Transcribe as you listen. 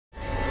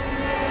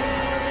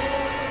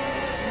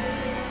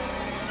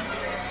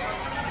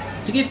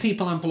To give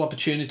people ample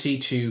opportunity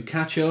to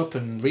catch up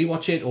and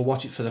rewatch it or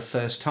watch it for the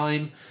first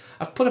time,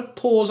 I've put a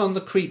pause on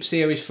the Creep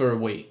series for a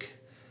week.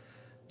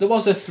 There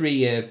was a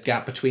 3-year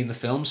gap between the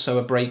films, so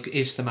a break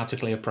is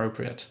thematically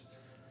appropriate.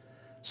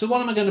 So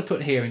what am I going to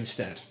put here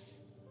instead?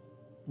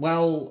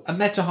 Well, a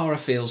meta-horror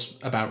feels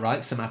about right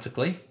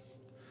thematically.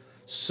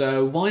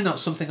 So why not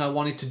something I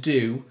wanted to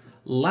do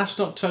last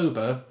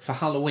October for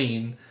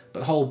Halloween, but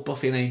the whole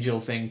Buffy and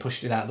Angel thing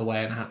pushed it out of the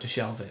way and I had to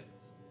shelve it.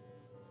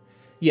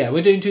 Yeah,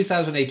 we're doing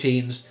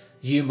 2018's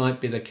You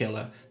Might Be the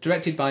Killer,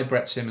 directed by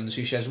Brett Simmons,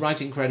 who shares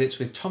writing credits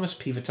with Thomas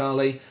P.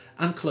 Vitale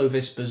and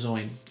Clovis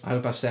Bezoin. I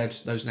hope I said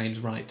those names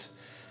right.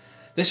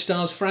 This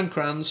stars Fran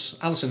Kranz,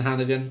 Alison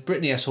Hannigan,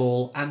 Brittany S.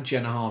 Hall and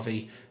Jenna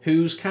Harvey,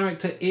 whose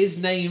character is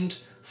named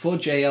for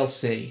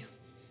JLC.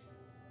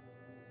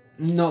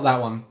 Not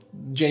that one.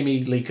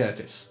 Jamie Lee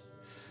Curtis.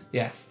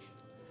 Yeah.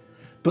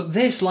 But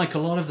this, like a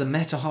lot of the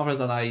meta-horror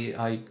that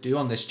I do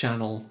on this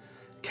channel,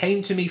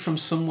 came to me from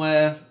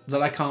somewhere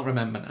that I can't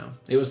remember now.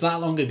 It was that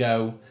long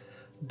ago,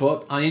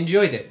 but I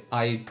enjoyed it.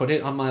 I put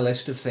it on my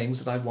list of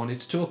things that I wanted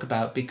to talk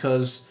about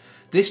because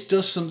this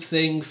does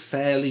something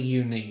fairly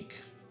unique.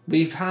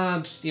 We've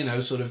had, you know,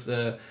 sort of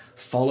the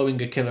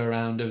following a killer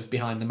round of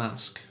Behind the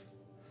Mask.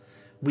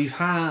 We've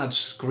had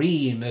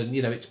Scream and,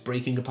 you know, its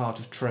breaking apart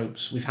of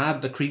tropes. We've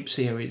had the Creep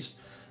series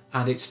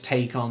and its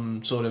take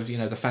on sort of, you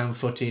know, the found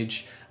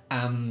footage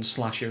and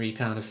slashery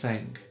kind of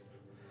thing.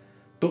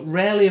 But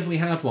rarely have we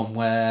had one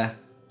where,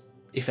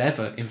 if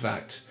ever, in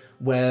fact,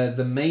 where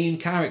the main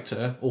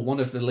character, or one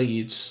of the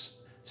leads,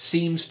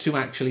 seems to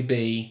actually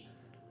be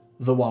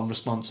the one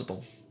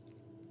responsible.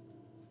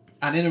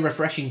 And in a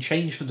refreshing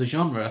change for the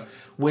genre,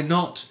 we're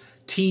not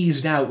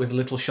teased out with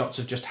little shots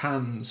of just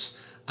hands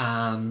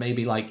and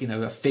maybe like, you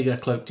know, a figure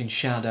cloaked in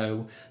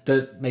shadow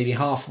that maybe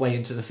halfway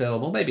into the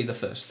film, or maybe the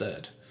first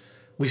third,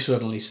 we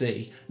suddenly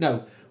see.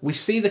 No, we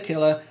see the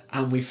killer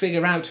and we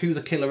figure out who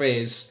the killer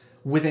is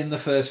within the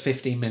first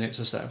 15 minutes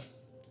or so.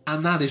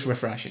 And that is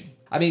refreshing.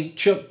 I mean,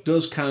 Chuck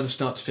does kind of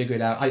start to figure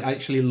it out. I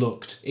actually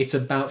looked. It's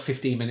about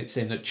 15 minutes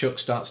in that Chuck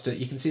starts to...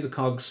 You can see the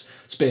cogs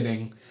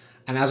spinning.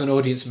 And as an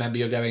audience member,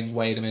 you're going,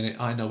 wait a minute,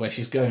 I know where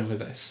she's going with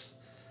this.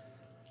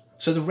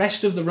 So the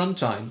rest of the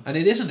runtime, and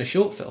it isn't a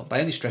short film by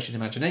any stretch of the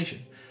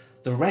imagination,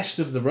 the rest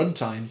of the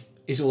runtime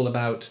is all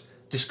about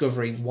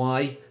discovering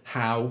why,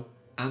 how,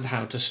 and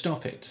how to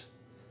stop it.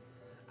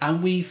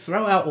 And we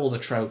throw out all the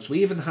tropes.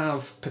 We even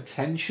have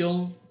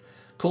potential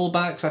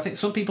callbacks. I think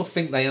some people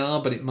think they are,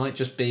 but it might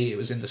just be it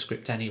was in the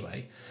script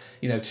anyway.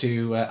 You know,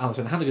 to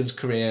Alison Hannigan's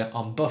career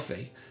on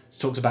Buffy. She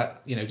talks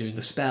about, you know, doing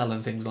the spell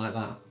and things like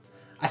that.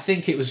 I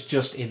think it was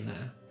just in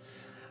there.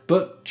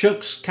 But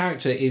Chuck's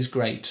character is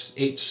great.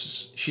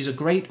 She's a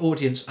great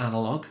audience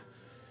analogue.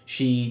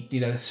 She, you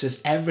know,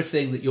 says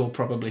everything that you're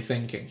probably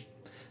thinking.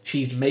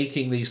 She's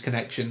making these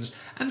connections.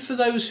 And for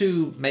those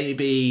who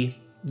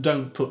maybe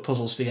don't put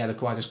puzzles together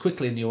quite as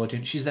quickly in the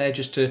audience, she's there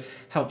just to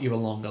help you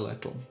along a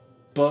little.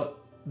 But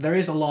there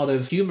is a lot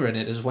of humour in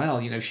it as well.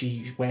 You know,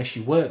 where she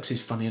works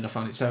is funny enough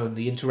on its own.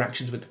 The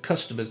interactions with the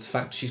customers, the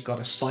fact she's got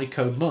a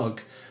psycho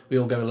mug, we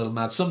all go a little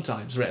mad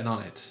sometimes, written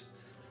on it.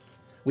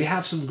 We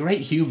have some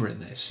great humour in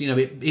this. You know,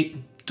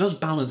 it does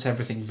balance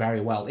everything very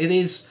well. It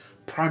is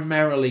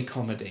primarily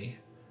comedy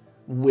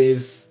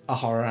with a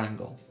horror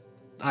angle,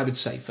 I would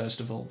say, first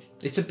of all.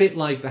 It's a bit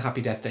like the Happy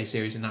Death Day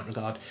series in that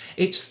regard.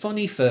 It's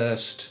funny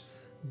first,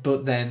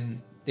 but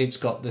then it's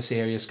got the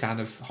serious kind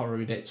of horror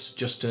bits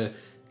just to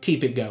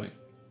keep it going.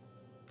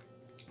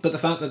 But the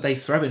fact that they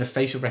throw in a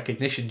facial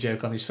recognition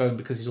joke on his phone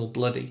because he's all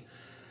bloody,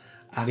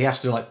 and he has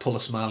to like pull a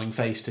smiling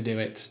face to do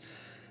it.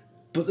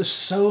 But there's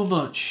so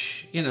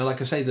much, you know,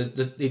 like I say,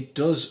 it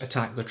does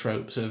attack the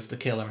tropes of the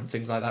killer and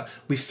things like that.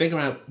 We figure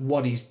out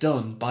what he's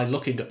done by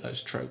looking at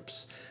those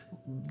tropes.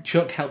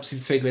 Chuck helps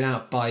him figure it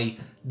out by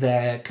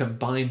their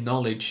combined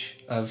knowledge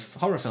of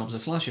horror films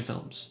and slasher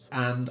films.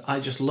 And I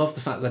just love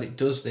the fact that it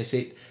does this.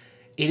 It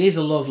is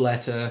a love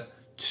letter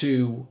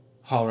to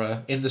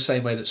horror in the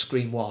same way that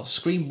Scream was.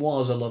 Scream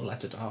was a love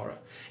letter to horror.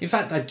 In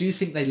fact, I do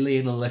think they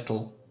lean a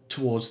little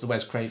towards the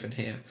Wes Craven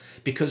here,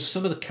 because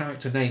some of the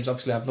character names,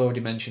 obviously I've already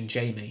mentioned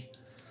Jamie,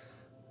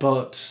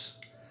 but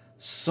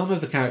some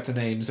of the character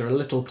names are a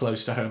little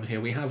close to home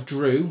here. We have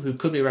Drew, who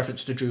could be a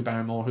reference to Drew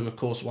Barrymore, who of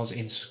course was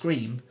in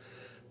Scream,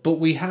 but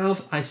we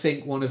have, I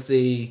think, one of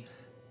the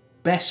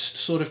best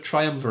sort of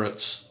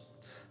triumvirates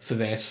for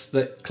this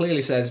that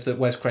clearly says that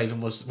Wes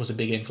Craven was a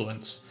big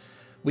influence.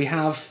 We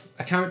have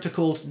a character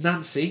called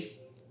Nancy,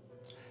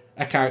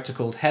 a character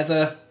called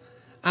Heather,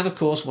 and of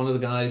course one of the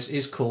guys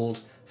is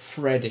called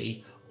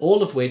Freddy,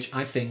 all of which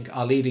I think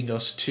are leading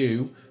us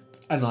to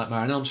A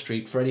Nightmare on Elm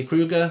Street. Freddy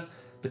Krueger,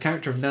 the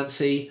character of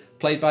Nancy,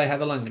 played by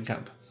Heather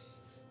Langenkamp.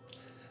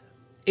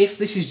 If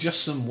this is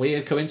just some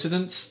weird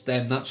coincidence,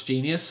 then that's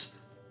genius,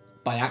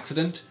 by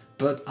accident,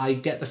 but I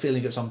get the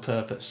feeling it's on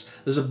purpose.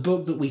 There's a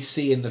book that we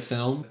see in the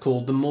film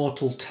called The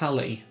Mortal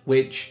Tally,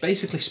 which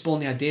basically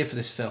spawned the idea for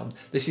this film.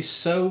 This is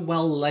so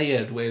well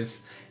layered with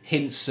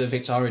hints of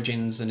its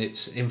origins and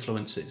its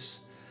influences.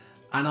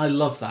 And I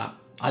love that.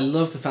 I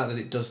love the fact that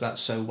it does that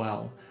so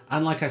well.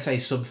 And like I say,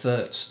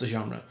 subverts the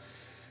genre.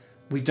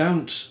 We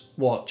don't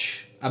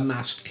watch a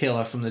masked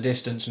killer from the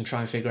distance and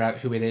try and figure out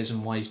who it is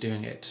and why he's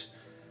doing it.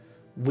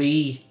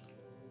 We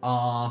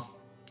are,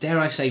 dare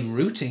I say,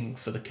 rooting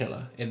for the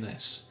killer in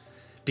this.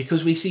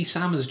 Because we see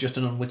Sam as just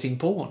an unwitting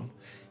pawn.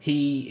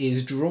 He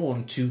is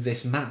drawn to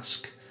this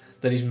mask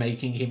that is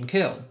making him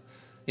kill,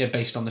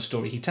 based on the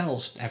story he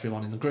tells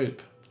everyone in the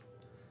group.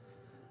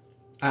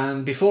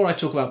 And before I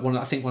talk about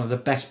I think one of the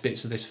best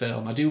bits of this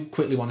film, I do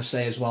quickly want to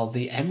say as well,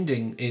 the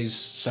ending is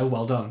so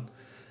well done.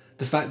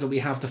 The fact that we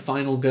have the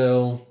final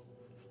girl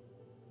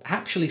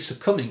actually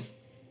succumbing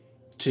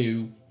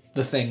to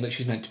the thing that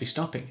she's meant to be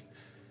stopping,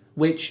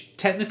 which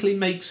technically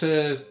makes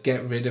her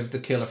get rid of the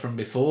killer from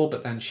before,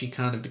 but then she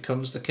kind of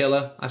becomes the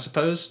killer, I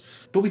suppose.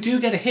 But we do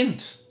get a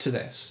hint to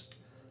this.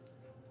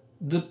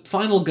 The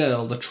final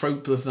girl, the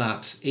trope of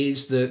that,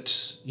 is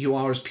that you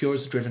are as pure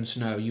as the driven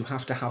snow. You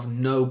have to have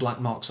no black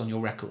marks on your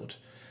record.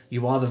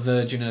 You are the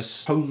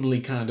virginous, homely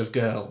kind of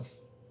girl.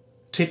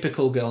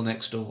 Typical girl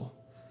next door.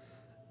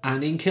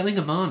 And in killing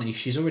Imani,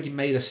 she's already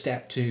made a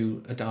step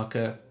to a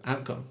darker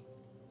outcome.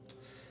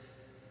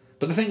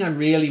 But the thing I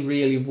really,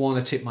 really want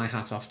to tip my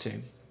hat off to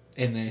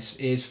in this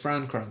is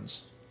Fran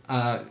Kranz.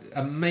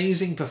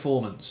 Amazing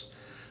performance.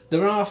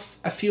 There are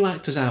a few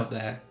actors out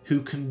there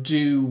who can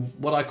do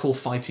what I call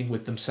fighting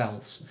with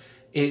themselves.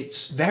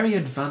 It's very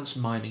advanced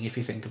miming if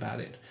you think about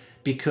it,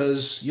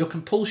 because your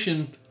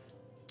compulsion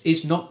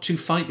is not to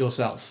fight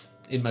yourself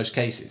in most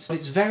cases.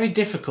 It's very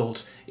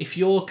difficult if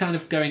you're kind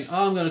of going,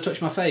 oh, I'm going to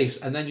touch my face,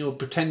 and then you're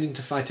pretending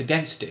to fight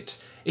against it.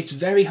 It's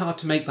very hard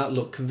to make that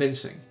look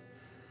convincing.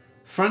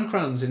 Fran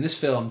Kranz in this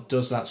film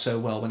does that so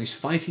well when he's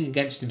fighting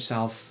against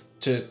himself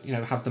to,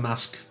 have the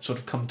mask sort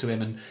of come to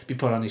him and be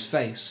put on his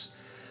face.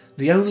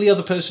 The only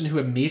other person who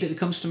immediately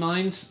comes to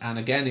mind, and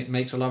again it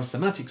makes a lot of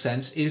thematic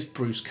sense, is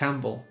Bruce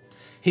Campbell.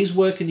 His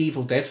work in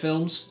Evil Dead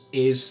films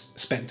is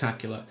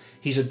spectacular.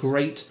 He's a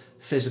great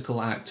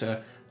physical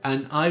actor,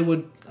 and I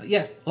would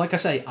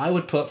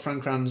put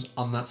Fran Kranz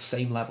on that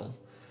same level.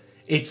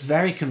 It's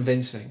very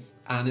convincing,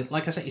 and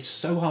like I say, it's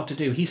so hard to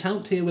do. He's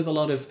helped here with a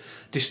lot of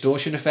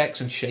distortion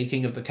effects and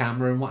shaking of the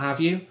camera and what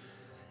have you.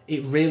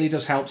 It really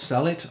does help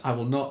sell it. I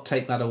will not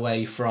take that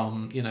away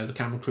from, the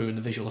camera crew and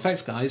the visual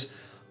effects guys,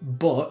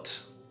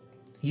 but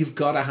you've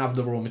got to have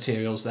the raw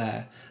materials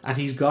there, and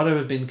he's got to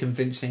have been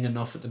convincing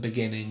enough at the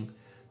beginning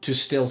to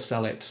still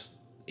sell it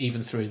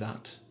even through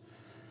that.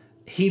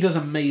 He does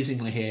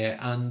amazingly here,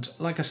 and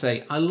like I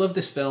say, I love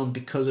this film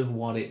because of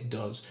what it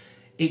does.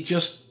 It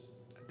just,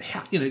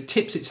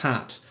 tips its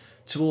hat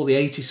to all the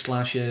 80s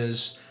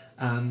slashers,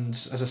 and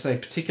as I say,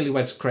 particularly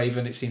Wes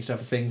Craven it seems to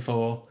have a thing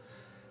for.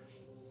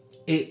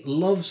 It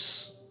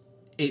loves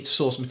its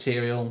source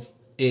material,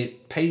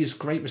 it pays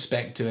great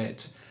respect to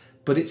it,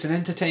 but it's an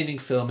entertaining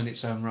film in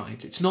its own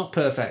right. It's not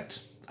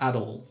perfect at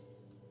all.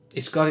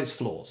 It's got its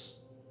flaws.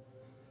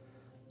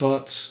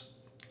 But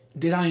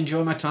did I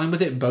enjoy my time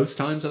with it both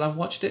times that I've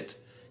watched it?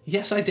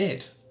 Yes, I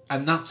did.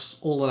 And that's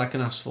all that I can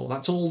ask for.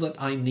 That's all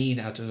that I need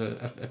out of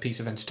a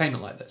piece of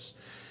entertainment like this.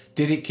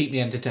 Did it keep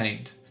me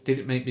entertained? Did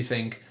it make me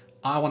think,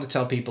 I want to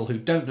tell people who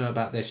don't know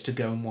about this to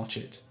go and watch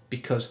it,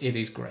 because it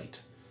is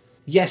great?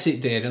 Yes,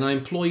 it did, and I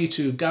implore you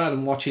to go out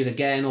and watch it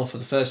again or for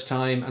the first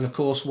time, and of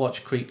course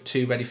watch Creep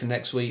 2 ready for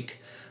next week.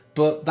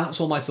 But that's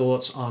all my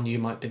thoughts on You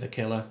Might Be the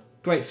Killer.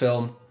 Great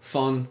film,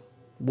 fun,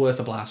 worth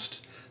a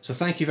blast. So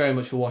thank you very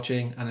much for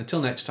watching, and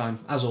until next time,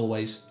 as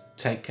always,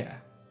 take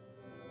care.